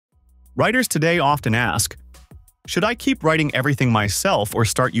Writers today often ask, should I keep writing everything myself or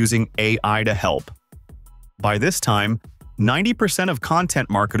start using AI to help? By this time, 90% of content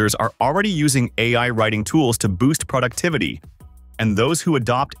marketers are already using AI writing tools to boost productivity, and those who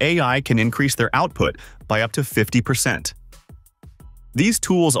adopt AI can increase their output by up to 50%. These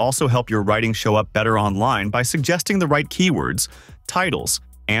tools also help your writing show up better online by suggesting the right keywords, titles,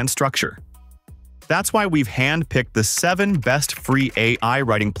 and structure. That's why we've handpicked the 7 best free AI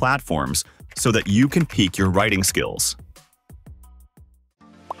writing platforms so that you can peak your writing skills.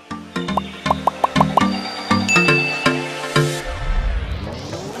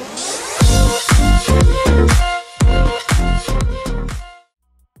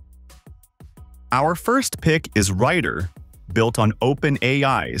 Our first pick is Rytr, built on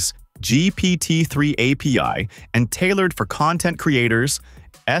OpenAI's GPT-3 API and tailored for content creators,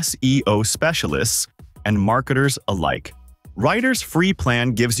 SEO specialists, and marketers alike. Rytr's free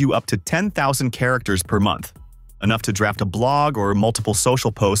plan gives you up to 10,000 characters per month, enough to draft a blog or multiple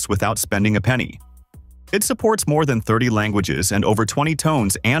social posts without spending a penny. It supports more than 30 languages and over 20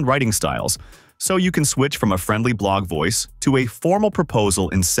 tones and writing styles, so you can switch from a friendly blog voice to a formal proposal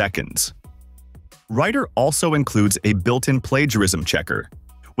in seconds. Rytr also includes a built-in plagiarism checker,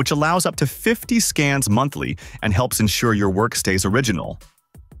 which allows up to 50 scans monthly and helps ensure your work stays original.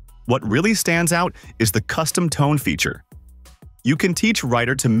 What really stands out is the custom tone feature. You can teach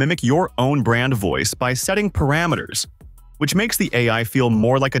Rytr to mimic your own brand voice by setting parameters, which makes the AI feel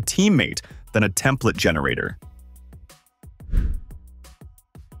more like a teammate than a template generator.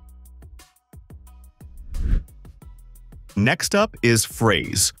 Next up is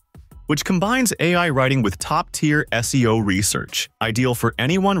Frase, which combines AI writing with top-tier SEO research, ideal for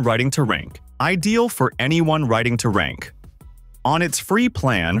anyone writing to rank. On its free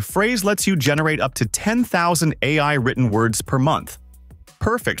plan, Frase lets you generate up to 10,000 AI-written words per month,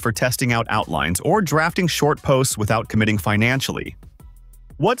 perfect for testing out outlines or drafting short posts without committing financially.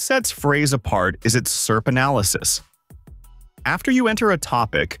 What sets Frase apart is its SERP analysis. After you enter a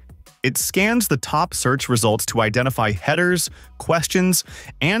topic, it scans the top search results to identify headers, questions,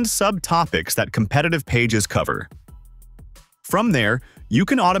 and subtopics that competitive pages cover. From there, you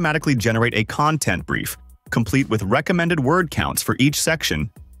can automatically generate a content brief, complete with recommended word counts for each section,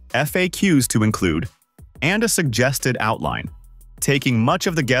 FAQs to include, and a suggested outline, taking much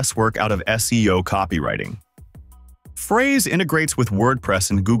of the guesswork out of SEO copywriting. Frase integrates with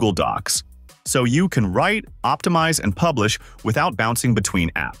WordPress and Google Docs, so you can write, optimize, and publish without bouncing between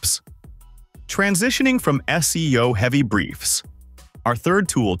apps. Transitioning from SEO-heavy briefs, our third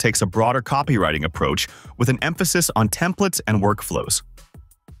tool takes a broader copywriting approach with an emphasis on templates and workflows.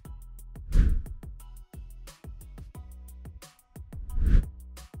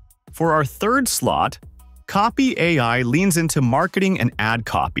 For our third slot, Copy AI leans into marketing and ad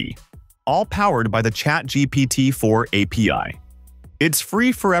copy, all powered by the ChatGPT-4 API. Its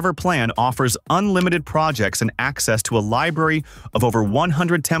free forever plan offers unlimited projects and access to a library of over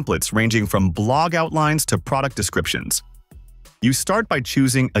 100 templates ranging from blog outlines to product descriptions. You start by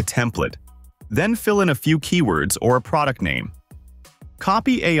choosing a template, then fill in a few keywords or a product name.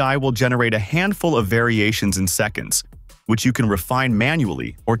 Copy AI will generate a handful of variations in seconds, which you can refine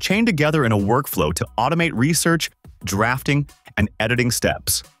manually or chain together in a workflow to automate research, drafting, and editing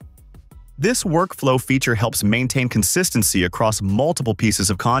steps. This workflow feature helps maintain consistency across multiple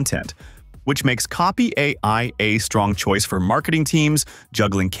pieces of content, which makes Copy AI a strong choice for marketing teams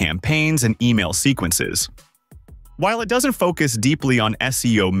juggling campaigns and email sequences. While it doesn't focus deeply on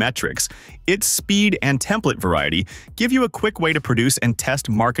SEO metrics, its speed and template variety give you a quick way to produce and test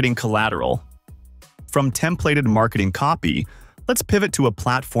marketing collateral. From templated marketing copy, let's pivot to a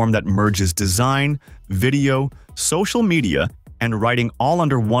platform that merges design, video, social media, and writing all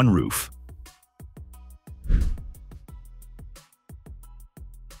under one roof.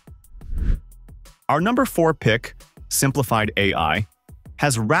 Our number 4 pick, Simplified AI,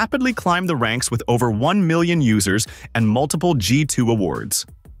 has rapidly climbed the ranks with over 1 million users and multiple G2 awards.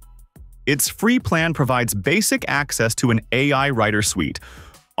 Its free plan provides basic access to an AI writer suite,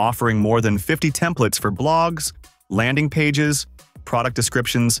 offering more than 50 templates for blogs, landing pages, product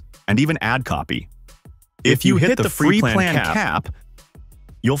descriptions, and even ad copy. If you hit the free plan cap,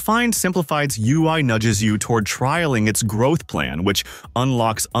 you'll find Simplified's UI nudges you toward trialing its growth plan, which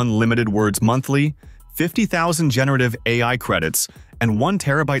unlocks unlimited words monthly, 50,000 generative AI credits, and 1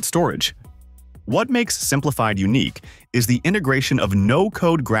 terabyte storage. What makes Simplified unique is the integration of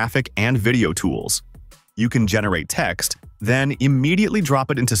no-code graphic and video tools. You can generate text, then immediately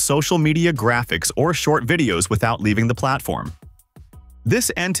drop it into social media graphics or short videos without leaving the platform.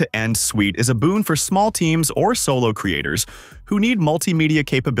 This end-to-end suite is a boon for small teams or solo creators who need multimedia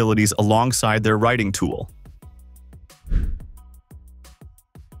capabilities alongside their writing tool.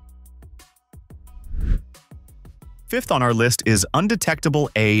 Fifth on our list is Undetectable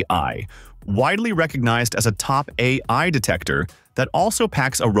AI, widely recognized as a top AI detector that also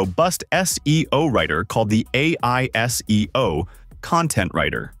packs a robust SEO writer called the AI SEO Content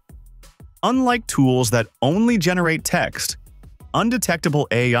Writer. Unlike tools that only generate text, Undetectable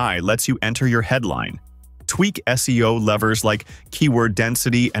AI lets you enter your headline, tweak SEO levers like keyword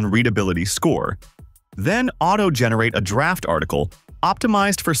density and readability score, then auto-generate a draft article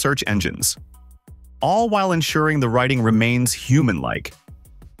optimized for search engines, all while ensuring the writing remains human-like.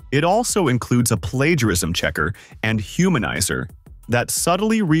 It also includes a plagiarism checker and humanizer that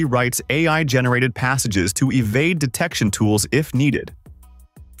subtly rewrites AI-generated passages to evade detection tools if needed.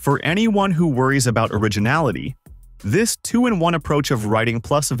 For anyone who worries about originality, this two-in-one approach of writing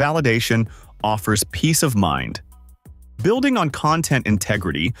plus validation offers peace of mind. Building on content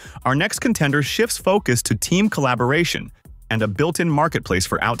integrity, our next contender shifts focus to team collaboration and a built-in marketplace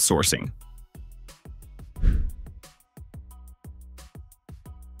for outsourcing.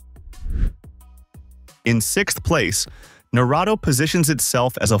 In sixth place, Nurado positions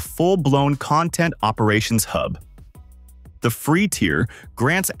itself as a full-blown content operations hub. The free tier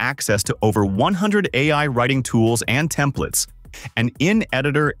grants access to over 100 AI writing tools and templates, an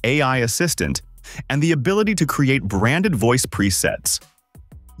in-editor AI assistant, and the ability to create branded voice presets.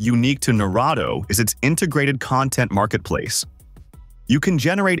 Unique to Nurado is its integrated content marketplace. You can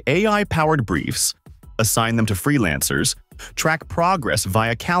generate AI-powered briefs, assign them to freelancers, track progress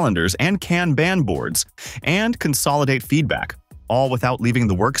via calendars and Kanban boards, and consolidate feedback, all without leaving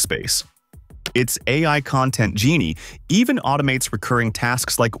the workspace. Its AI Content Genie even automates recurring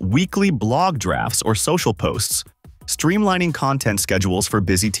tasks like weekly blog drafts or social posts, streamlining content schedules for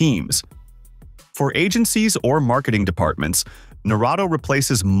busy teams. For agencies or marketing departments, Nurado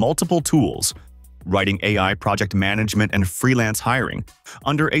replaces multiple tools, writing AI project management and freelance hiring,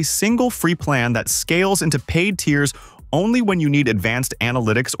 under a single free plan that scales into paid tiers only when you need advanced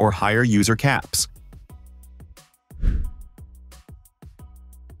analytics or higher user caps.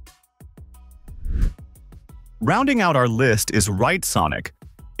 Rounding out our list is Writesonic,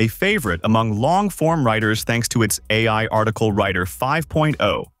 a favorite among long-form writers thanks to its AI article writer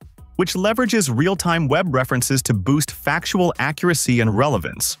 5.0, which leverages real-time web references to boost factual accuracy and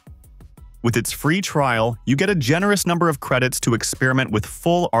relevance. With its free trial, you get a generous number of credits to experiment with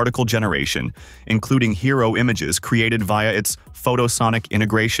full article generation, including hero images created via its Writesonic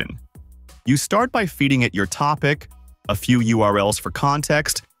integration. You start by feeding it your topic, a few URLs for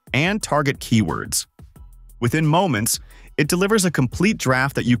context, and target keywords. Within moments, it delivers a complete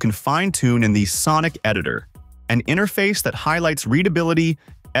draft that you can fine-tune in the Sonic editor, an interface that highlights readability,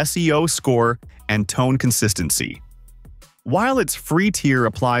 SEO score, and tone consistency. While its free tier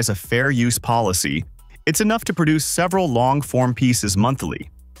applies a fair use policy, it's enough to produce several long-form pieces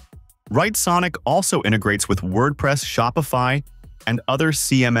monthly. Writesonic also integrates with WordPress, Shopify, and other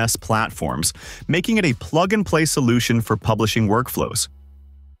CMS platforms, making it a plug-and-play solution for publishing workflows.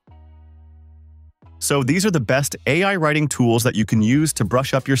 So these are the best AI writing tools that you can use to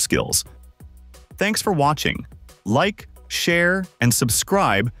brush up your skills. Thanks for watching. Like, share, and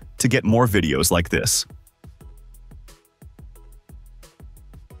subscribe to get more videos like this.